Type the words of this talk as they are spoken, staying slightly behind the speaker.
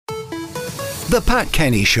The Pat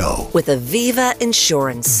Kenny Show with Aviva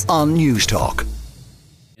Insurance on News Talk.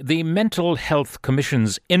 The Mental Health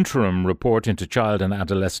Commission's interim report into child and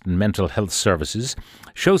adolescent mental health services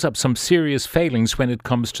shows up some serious failings when it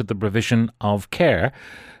comes to the provision of care,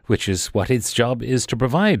 which is what its job is to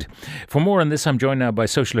provide. For more on this, I'm joined now by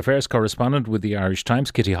Social Affairs Correspondent with the Irish Times,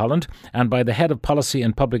 Kitty Holland, and by the Head of Policy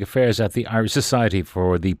and Public Affairs at the Irish Society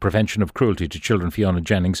for the Prevention of Cruelty to Children, Fiona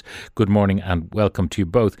Jennings. Good morning and welcome to you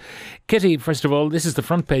both. Kitty, first of all, this is the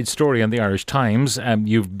front page story on the Irish Times.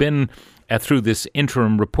 You've been through this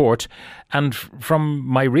interim report, and from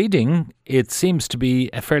my reading, it seems to be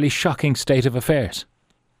a fairly shocking state of affairs.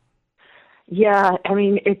 Yeah, I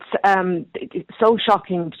mean, it's so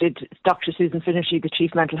shocking. Did Dr. Susan Finnerty, the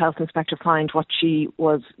Chief Mental Health Inspector, find what she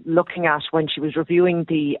was looking at when she was reviewing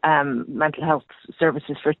the mental health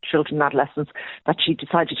services for children and adolescents, that she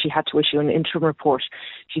decided she had to issue an interim report.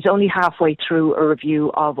 She's only halfway through a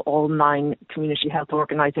review of all 9 community health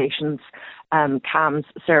organisations' CAMHS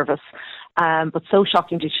service. But so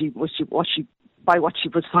shocking by what she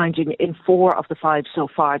was finding in 4 of the 5 so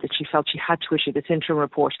far, that she felt she had to issue this interim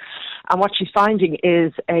report. And what she's finding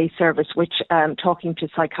is a service which, talking to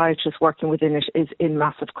psychiatrists working within it, is in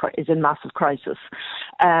massive crisis.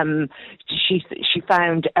 She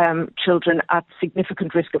found children at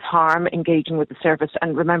significant risk of harm engaging with the service.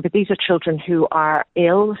 And remember, these are children who are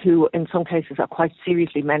ill, who in some cases are quite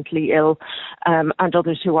seriously mentally ill, and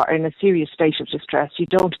others who are in a serious state of distress. You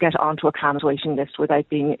don't get onto a CAMHS waiting list without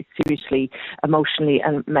being seriously emotionally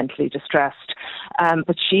and mentally distressed.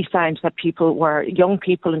 But she found that young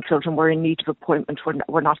people and children were in need of appointment,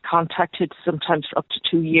 were not contacted, sometimes for up to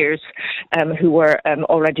 2 years, who were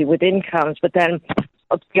already within CAMHS. But then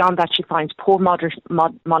beyond that, she finds poor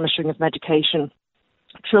monitoring of medication,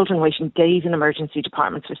 children waiting days in emergency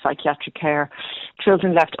departments for psychiatric care,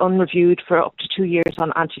 children left unreviewed for up to 2 years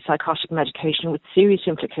on antipsychotic medication with serious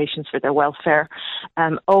implications for their welfare,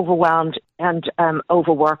 overwhelmed and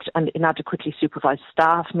overworked and inadequately supervised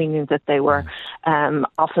staff, meaning that they were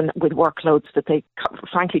often with workloads that they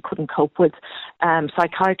frankly couldn't cope with.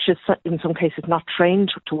 Psychiatrists, in some cases, not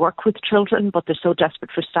trained to work with children, but they're so desperate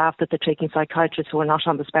for staff that they're taking psychiatrists who are not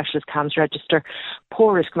on the specialist CAMHS register.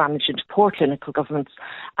 Poor risk management, poor clinical governance,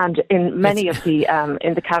 and in many of the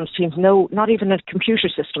in the CAMHS teams, not even a computer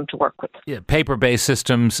system to work with. Yeah, paper-based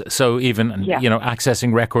systems, so even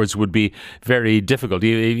accessing records would be very difficult.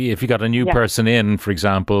 If you got a new person in, for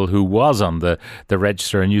example, who was on the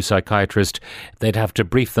register, a new psychiatrist, they'd have to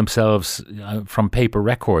brief themselves from paper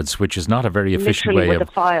records, which is not a very efficient way with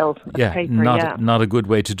a file, not a good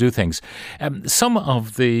way to do things. Some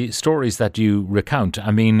of the stories that you recount,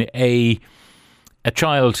 I mean, a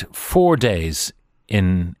child 4 days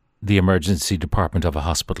in the emergency department of a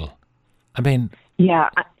hospital. I mean...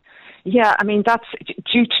 Yeah, I mean, that's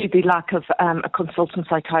due to the lack of a consultant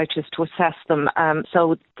psychiatrist to assess them.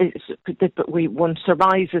 So one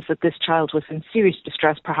surmises that this child was in serious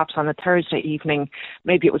distress, perhaps on a Thursday evening.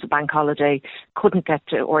 Maybe it was a bank holiday, couldn't get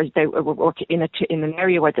to, or they were working in an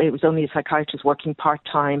area where there was only a psychiatrist working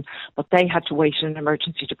part-time, but they had to wait in an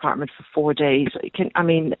emergency department for 4 days.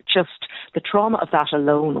 Just the trauma of that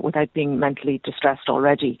alone, without being mentally distressed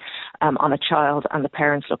already on a child and the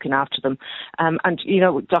parents looking after them.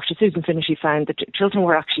 Dr. Susan Finnerty found that children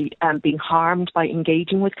were actually being harmed by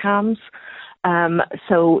engaging with CAMHS.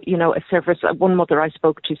 A service, one mother I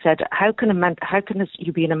spoke to said, how can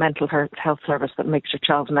you be in a mental health service that makes your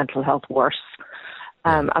child's mental health worse?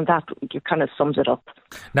 And that kind of sums it up.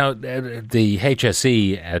 Now, the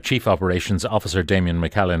HSE Chief Operations Officer Damien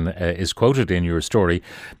McCallan is quoted in your story.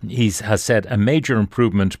 He has said a major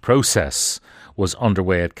improvement process was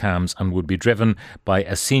underway at CAMHS and would be driven by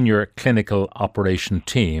a senior clinical operation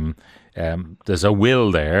team. There's a will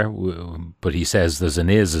there, but he says there's an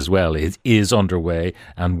is as well. It is underway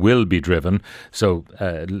and will be driven. So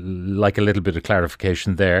like a little bit of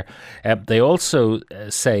clarification there. They also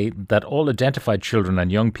say that all identified children and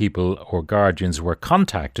young people or guardians were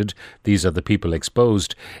contacted. These are the people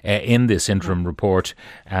exposed in this interim report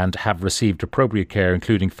and have received appropriate care,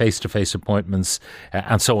 including face-to-face appointments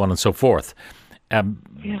and so on and so forth.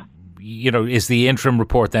 Is the interim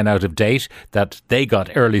report then out of date, that they got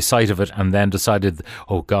early sight of it and then decided,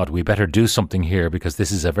 oh God, we better do something here because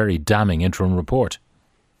this is a very damning interim report?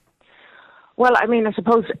 Well, I mean, I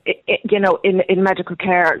suppose, in medical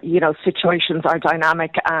care, situations are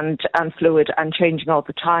dynamic and fluid and changing all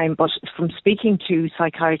the time. But from speaking to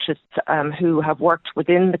psychiatrists who have worked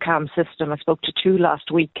within the CAMHS system, I spoke to two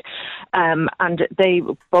last week, and they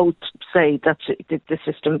both say that the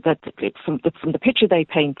system, that from the picture they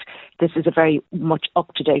paint, this is a very much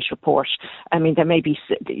up-to-date report. I mean, there may be,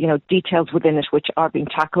 details within it which are being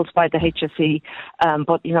tackled by the HSE,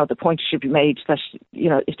 but, the point should be made that,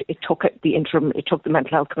 it took it took the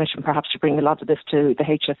Mental Health Commission perhaps to bring a lot of this to the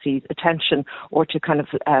HSE's attention, or to kind of,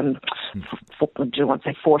 do want to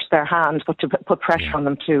say force their hand, but to put pressure on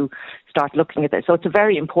them to start looking at this. So it's a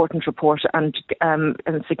very important report and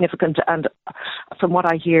significant, and from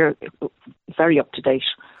what I hear, very up to date.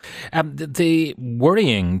 The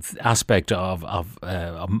worrying aspect of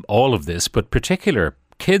all of this, but particular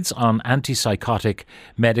kids on antipsychotic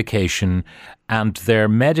medication, and their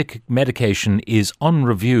medication is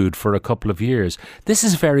unreviewed for a couple of years. This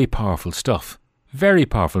is very powerful stuff. Very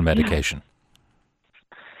powerful medication.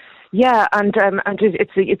 Yeah, and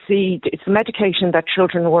it's the medication that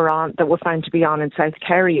children were found to be on in South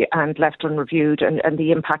Kerry and left unreviewed, and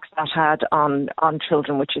the impacts that had on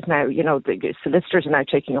children, which is now, the solicitors are now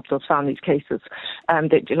taking up those families' cases.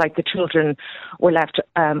 The children were left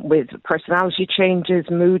with personality changes,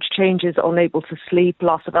 mood changes, unable to sleep,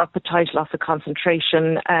 loss of appetite, loss of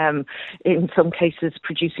concentration, in some cases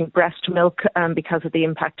producing breast milk because of the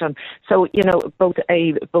impact on. So, both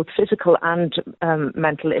physical and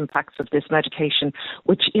mental impact of this medication,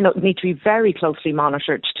 which need to be very closely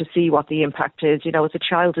monitored to see what the impact is. As a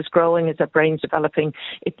child is growing, as their brain's developing,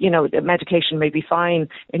 the medication may be fine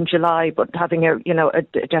in July, but having a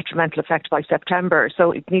detrimental effect by September.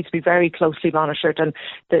 So it needs to be very closely monitored, and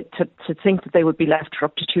to think that they would be left for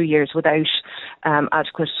up to 2 years without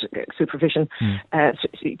adequate supervision,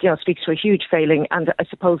 speaks to a huge failing, and I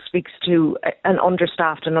suppose speaks to an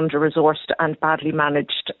understaffed and under-resourced and badly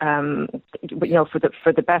managed,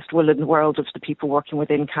 for the best will in the world of the people working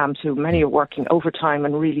within CAMHS, who many are working overtime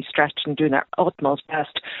and really stretched and doing their utmost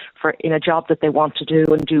best in a job that they want to do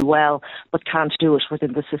and do well, but can't do it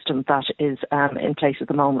within the system that is in place at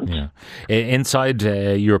the moment. Yeah. Inside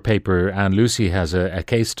your paper, Anne Lucy has a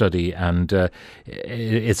case study, and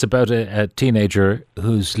it's about a teenager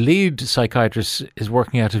whose lead psychiatrist is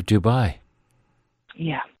working out of Dubai.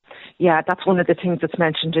 Yeah, that's one of the things that's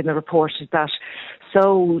mentioned in the report, is that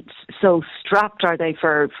so strapped are they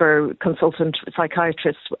for consultant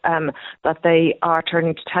psychiatrists that they are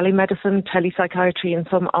turning to telemedicine, telepsychiatry in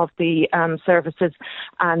some of the services,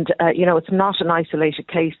 and it's not an isolated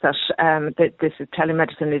case that this is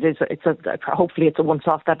telemedicine. Hopefully it's a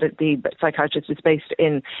once-off that the psychiatrist is based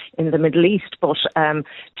in the Middle East, but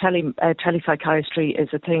telepsychiatry is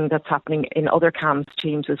a thing that's happening in other CAMHS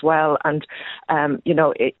teams as well, and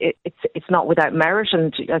it's not without merit,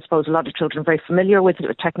 and I suppose a lot of children are very familiar with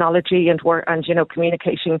technology and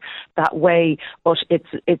communicating that way, but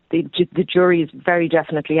the jury is very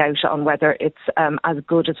definitely out on whether it's as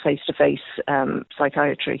good as face-to-face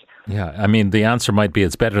psychiatry. Yeah, I mean, the answer might be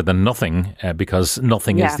it's better than nothing, because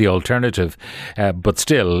nothing is the alternative, but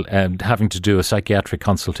still having to do a psychiatric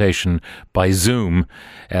consultation by Zoom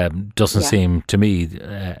doesn't seem to me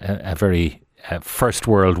a very first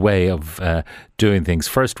world way of doing things.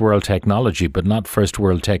 First world technology, but not first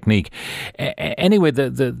world technique. Anyway,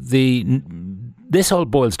 this all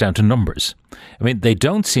boils down to numbers. I mean, they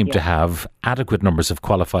don't seem to have adequate numbers of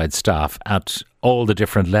qualified staff at all the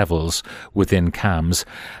different levels within CAMHS.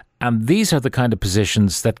 And these are the kind of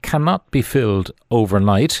positions that cannot be filled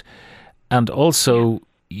overnight. And also,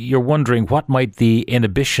 you're wondering what might the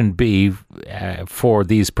inhibition be for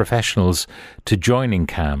these professionals to joining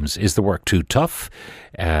CAMHS. Is the work too tough?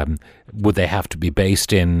 Would they have to be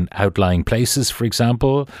based in outlying places, for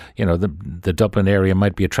example? The Dublin area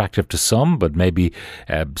might be attractive to some, but maybe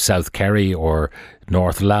South Kerry or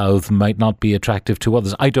North Louth might not be attractive to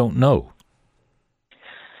others. I don't know.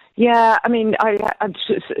 Yeah, I mean, I'm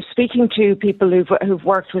speaking to people who've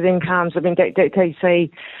worked within CAMHS. I mean, they say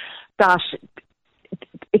that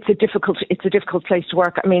it's a difficult place to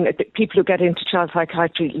work. I mean, people who get into child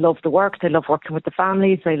psychiatry love the work. They love working with the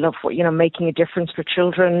families. They love, making a difference for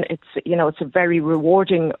children. It's a very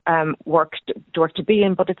rewarding work to be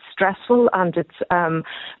in, but it's stressful, and it's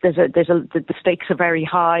the stakes are very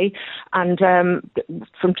high. And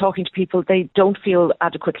from talking to people, they don't feel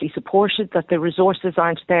adequately supported. That the resources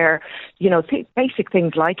aren't there. Basic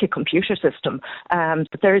things like a computer system.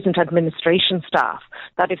 That there isn't administration staff.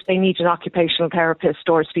 That if they need an occupational therapist therapist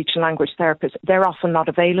or a speech and language therapist, they're often not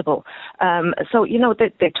available. So,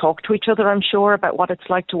 they talk to each other, I'm sure, about what it's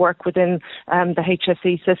like to work within the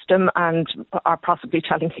HSE system, and are possibly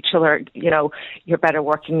telling each other, you're better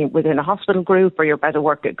working within a hospital group, or you're better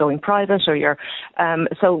going private, or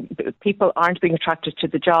so people aren't being attracted to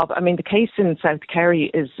the job. I mean, the case in South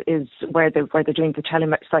Kerry is where they're doing the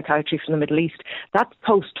telepsychiatry from the Middle East. That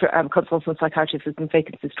post consultant psychiatrist has been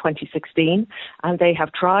vacant since 2016, and they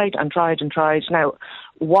have tried and tried and tried. Now,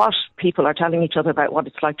 what people are telling each other about what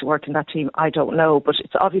it's like to work in that team, I don't know, but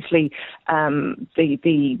it's obviously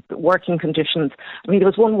the working conditions. I mean, there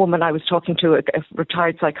was one woman I was talking to, a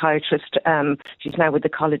retired psychiatrist. She's now with the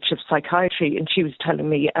College of Psychiatry, and she was telling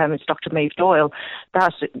me, it's Dr. Maeve Doyle,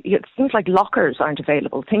 that things like lockers aren't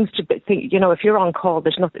available. If you're on call,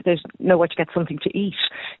 there's nowhere to get something to eat.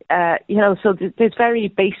 So there's very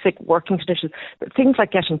basic working conditions. But things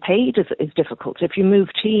like getting paid is difficult. If you move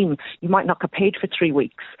team, you might not get paid for 3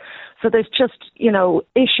 weeks. So there's just,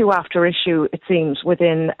 issue after issue, it seems,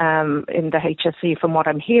 within in the HSE, from what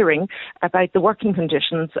I'm hearing about the working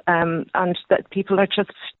conditions, and that people are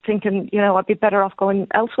just thinking, I'd be better off going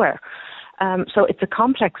elsewhere. So it's a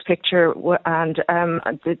complex picture, and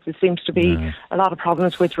there seems to be a lot of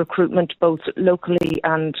problems with recruitment, both locally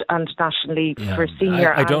and nationally, for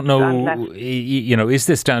senior. I don't know, is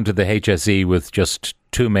this down to the HSE with just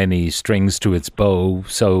too many strings to its bow,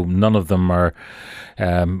 so none of them are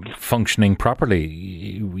functioning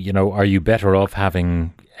properly? Are you better off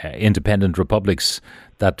having independent republics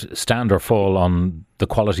that stand or fall on the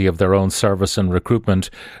quality of their own service and recruitment,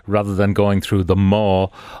 rather than going through the maw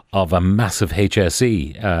of a massive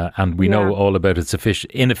HSE? And we know all about its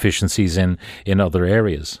inefficiencies in other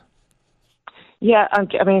areas. Yeah,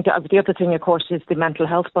 I mean, the other thing, of course, is the mental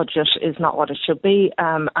health budget is not what it should be.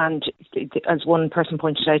 And as one person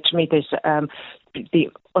pointed out to me, there's the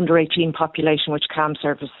under 18 population, which CAMHS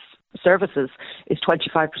services, is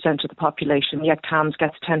 25% of the population, yet CAMHS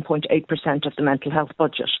gets 10.8% of the mental health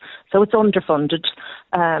budget. So it's underfunded.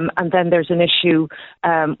 And then there's an issue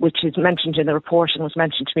which is mentioned in the report and was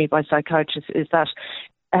mentioned to me by psychiatrists, is that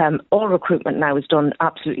all recruitment now is done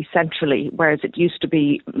absolutely centrally, whereas it used to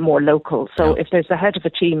be more local. So if there's the head of a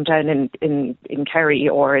team down in Kerry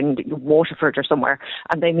or in Waterford or somewhere,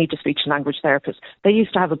 and they need a speech and language therapist, they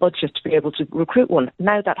used to have a budget to be able to recruit one.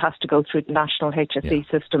 Now that has to go through the national HSE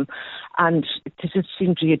system, and there just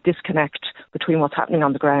seems to be a disconnect between what's happening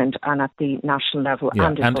on the ground and at the national level.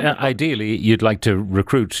 Yeah. And ideally, you'd like to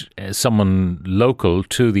recruit someone local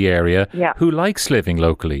to the area who likes living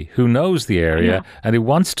locally, who knows the area, and who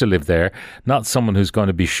wants to live there, not someone who's going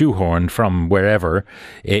to be shoehorned from wherever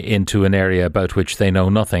into an area about which they know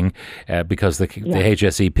nothing, because the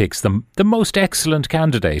HSE picks the most excellent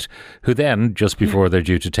candidate, who then, just before they're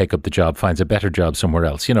due to take up the job, finds a better job somewhere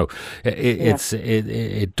else.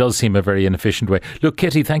 It does seem a very inefficient way. Look,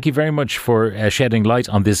 Kitty, thank you very much for shedding light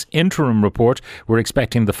on this interim report. We're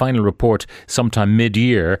expecting the final report sometime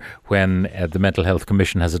mid-year, when the Mental Health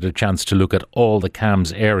Commission has had a chance to look at all the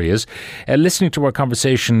CAMHS areas. Listening to our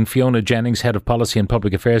conversation, Fiona Jennings, Head of Policy and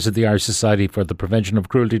Public Affairs at the Irish Society for the Prevention of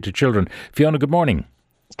Cruelty to Children. Fiona, good morning.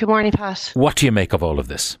 Good morning, Pat. What do you make of all of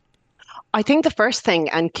this? I think the first thing,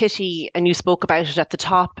 and Kitty, and you spoke about it at the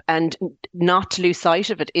top, and not to lose sight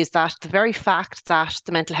of it, is that the very fact that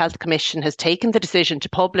the Mental Health Commission has taken the decision to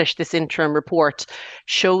publish this interim report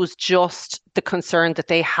shows just the concern that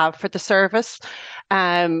they have for the service.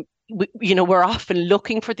 We're often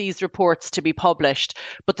looking for these reports to be published,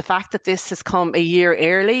 but the fact that this has come a year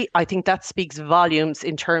early, I think that speaks volumes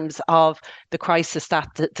in terms of the crisis that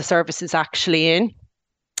the service is actually in.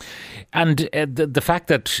 And the fact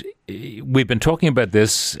that we've been talking about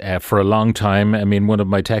this for a long time. I mean, one of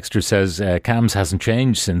my texters says CAMHS hasn't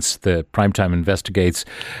changed since the Primetime Investigates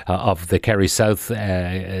of the Kerry South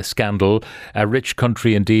scandal. A rich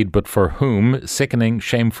country indeed, but for whom? Sickening,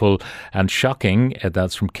 shameful and shocking.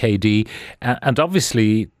 That's from KD. And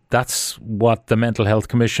obviously that's what the Mental Health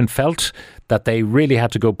Commission felt, that they really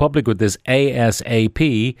had to go public with this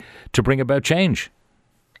ASAP to bring about change.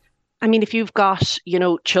 I mean, if you've got,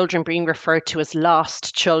 children being referred to as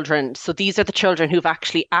lost children, so these are the children who've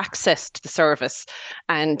actually accessed the service.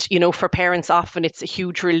 And, for parents, often it's a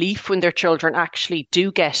huge relief when their children actually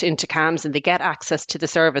do get into CAMHS and they get access to the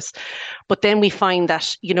service. But then we find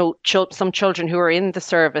that, some children who are in the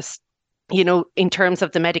service, in terms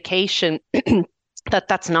of the medication,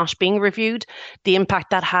 that's not being reviewed, the impact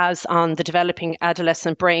that has on the developing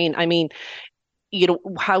adolescent brain. I mean,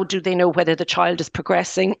 how do they know whether the child is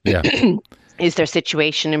progressing? Yeah. Is their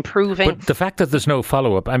situation improving? But the fact that there's no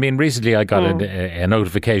follow-up. I mean, recently I got a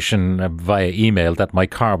notification via email that my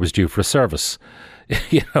car was due for a service.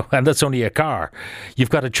 and that's only a car. You've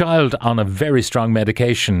got a child on a very strong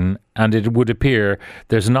medication, and it would appear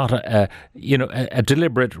there's not a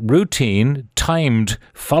deliberate, routine, timed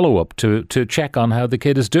follow-up to check on how the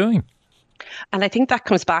kid is doing. And I think that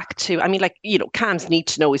comes back to, CAMHS need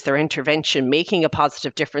to know, is their intervention making a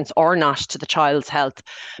positive difference or not to the child's health,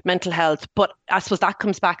 mental health? But I suppose that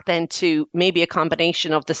comes back then to maybe a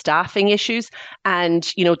combination of the staffing issues.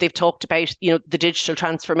 And, they've talked about, the digital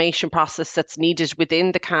transformation process that's needed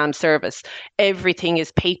within the CAMHS service. Everything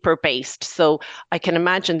is paper-based. So I can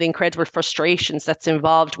imagine the incredible frustrations that's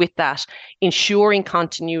involved with that, ensuring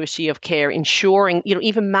continuity of care, ensuring,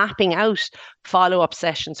 even mapping out follow-up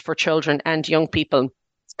sessions for children and young people.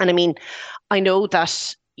 And I know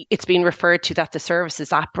that it's been referred to that the service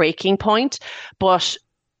is at breaking point, but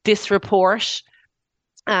this report,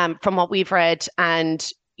 from what we've read and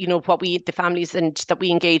the families and that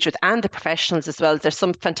we engage with and the professionals as well, there's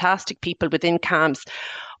some fantastic people within CAMHS.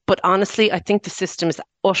 But honestly, I think the system is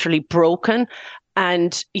utterly broken.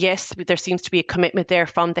 And yes, there seems to be a commitment there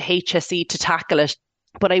from the HSE to tackle it.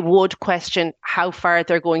 But I would question how far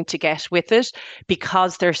they're going to get with it,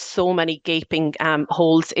 because there's so many gaping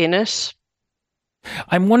holes in it.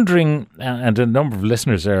 I'm wondering, and a number of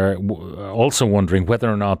listeners are also wondering,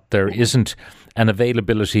 whether or not there isn't an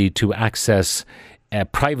availability to access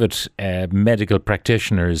private medical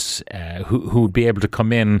practitioners who would be able to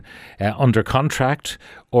come in under contract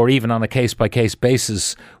or even on a case-by-case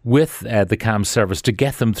basis with the CAMHS service to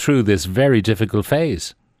get them through this very difficult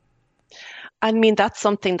phase. That's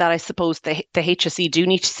something that I suppose the HSE do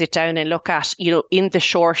need to sit down and look at, in the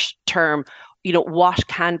short term, what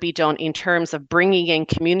can be done in terms of bringing in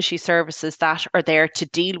community services that are there to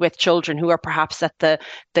deal with children who are perhaps at the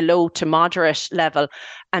low to moderate level,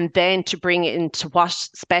 and then to bring it into what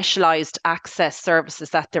specialised access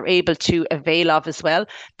services that they're able to avail of as well.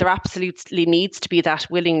 There absolutely needs to be that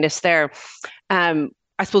willingness there.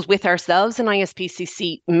 I suppose with ourselves in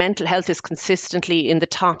ISPCC, mental health is consistently in the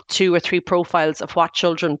top 2 or 3 profiles of what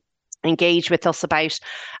children engage with us about,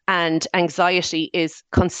 and anxiety is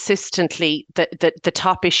consistently the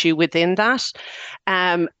top issue within that.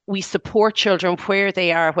 We support children where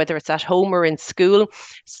they are, whether it's at home or in school.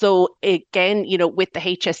 So again, with the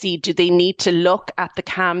HSE, do they need to look at the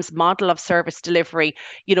CAMHS model of service delivery?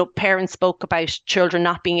 Parents spoke about children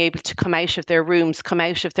not being able to come out of their rooms, come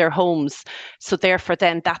out of their homes. So therefore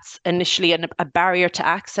then that's initially a barrier to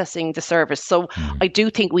accessing the service. So I do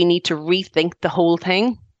think we need to rethink the whole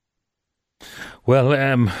thing. Well,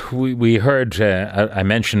 we heard, I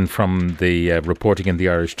mentioned from the reporting in the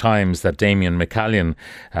Irish Times that Damien McCallion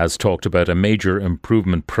has talked about a major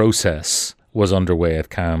improvement process was underway at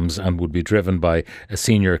CAMHS and would be driven by a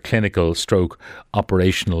senior clinical stroke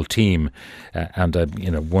operational team.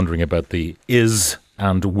 Wondering about the is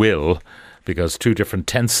and will, because 2 different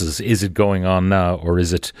tenses. Is it going on now, or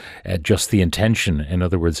is it just the intention? In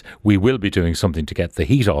other words, we will be doing something to get the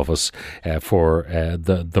heat off us for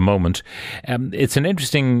the moment. It's an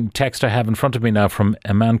interesting text I have in front of me now from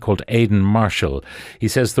a man called Aidan Marshall. He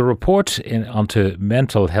says the report onto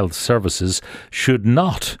mental health services should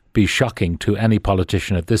not be shocking to any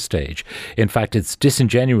politician at this stage. In fact, it's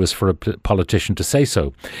disingenuous for a politician to say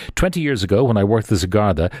so. 20 years ago, when I worked as a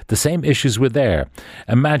Garda, the same issues were there.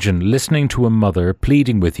 Imagine listening to a mother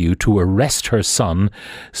pleading with you to arrest her son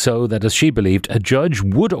so that, as she believed, a judge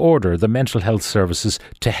would order the mental health services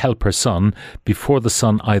to help her son before the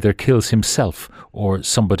son either kills himself or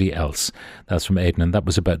somebody else. That's from Aidan, and that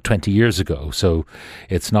was about 20 years ago. So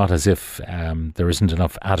it's not as if there isn't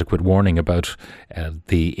enough adequate warning about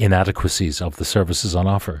the inadequacies of the services on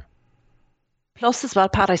offer. Plus as well,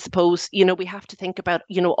 Pat, I suppose, we have to think about,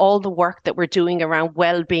 all the work that we're doing around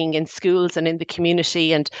well-being in schools and in the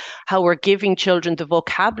community, and how we're giving children the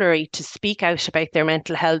vocabulary to speak out about their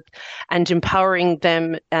mental health and empowering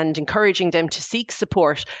them and encouraging them to seek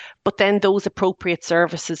support. But then those appropriate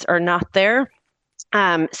services are not there.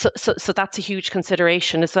 So that's a huge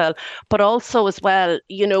consideration as well. But also as well,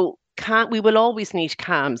 we will always need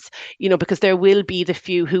CAMHS, because there will be the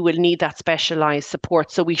few who will need that specialised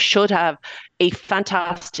support. So we should have a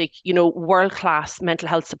fantastic, world-class mental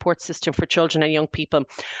health support system for children and young people.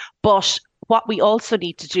 But what we also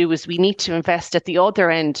need to do is we need to invest at the other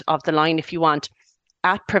end of the line, if you want,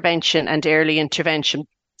 at prevention and early intervention,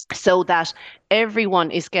 so that everyone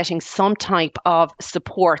is getting some type of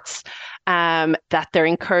supports, that they're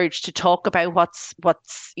encouraged to talk about what's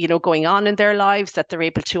going on in their lives, that they're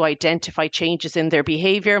able to identify changes in their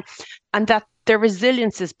behaviour, and that their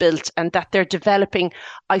resilience is built and that they're developing,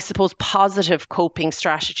 I suppose, positive coping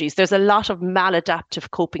strategies. There's a lot of maladaptive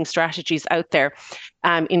coping strategies out there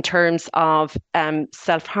in terms of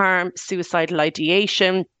self-harm, suicidal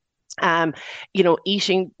ideation.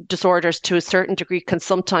 Eating disorders to a certain degree can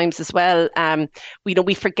sometimes as well.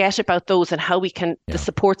 We forget about those and how we can, the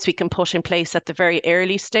supports we can put in place at the very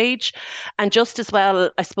early stage. And just as well,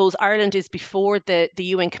 I suppose Ireland is before the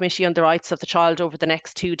UN Committee on the Rights of the Child over the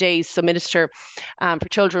next 2 days. So Minister for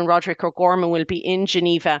Children, Roderick O'Gorman, will be in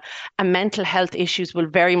Geneva, and mental health issues will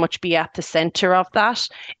very much be at the centre of that,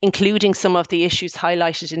 including some of the issues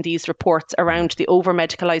highlighted in these reports around the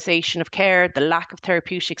over-medicalisation of care, the lack of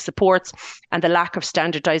therapeutic supports, and the lack of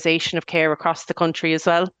standardisation of care across the country as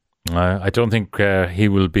well. I don't think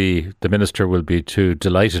the Minister will be too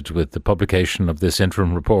delighted with the publication of this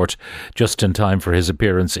interim report just in time for his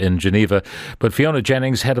appearance in Geneva. But Fiona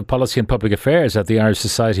Jennings, Head of Policy and Public Affairs at the Irish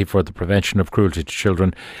Society for the Prevention of Cruelty to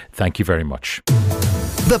Children, thank you very much.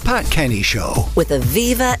 The Pat Kenny Show with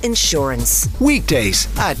Aviva Insurance. weekdays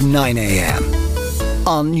at 9 a.m.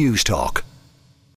 on News Talk.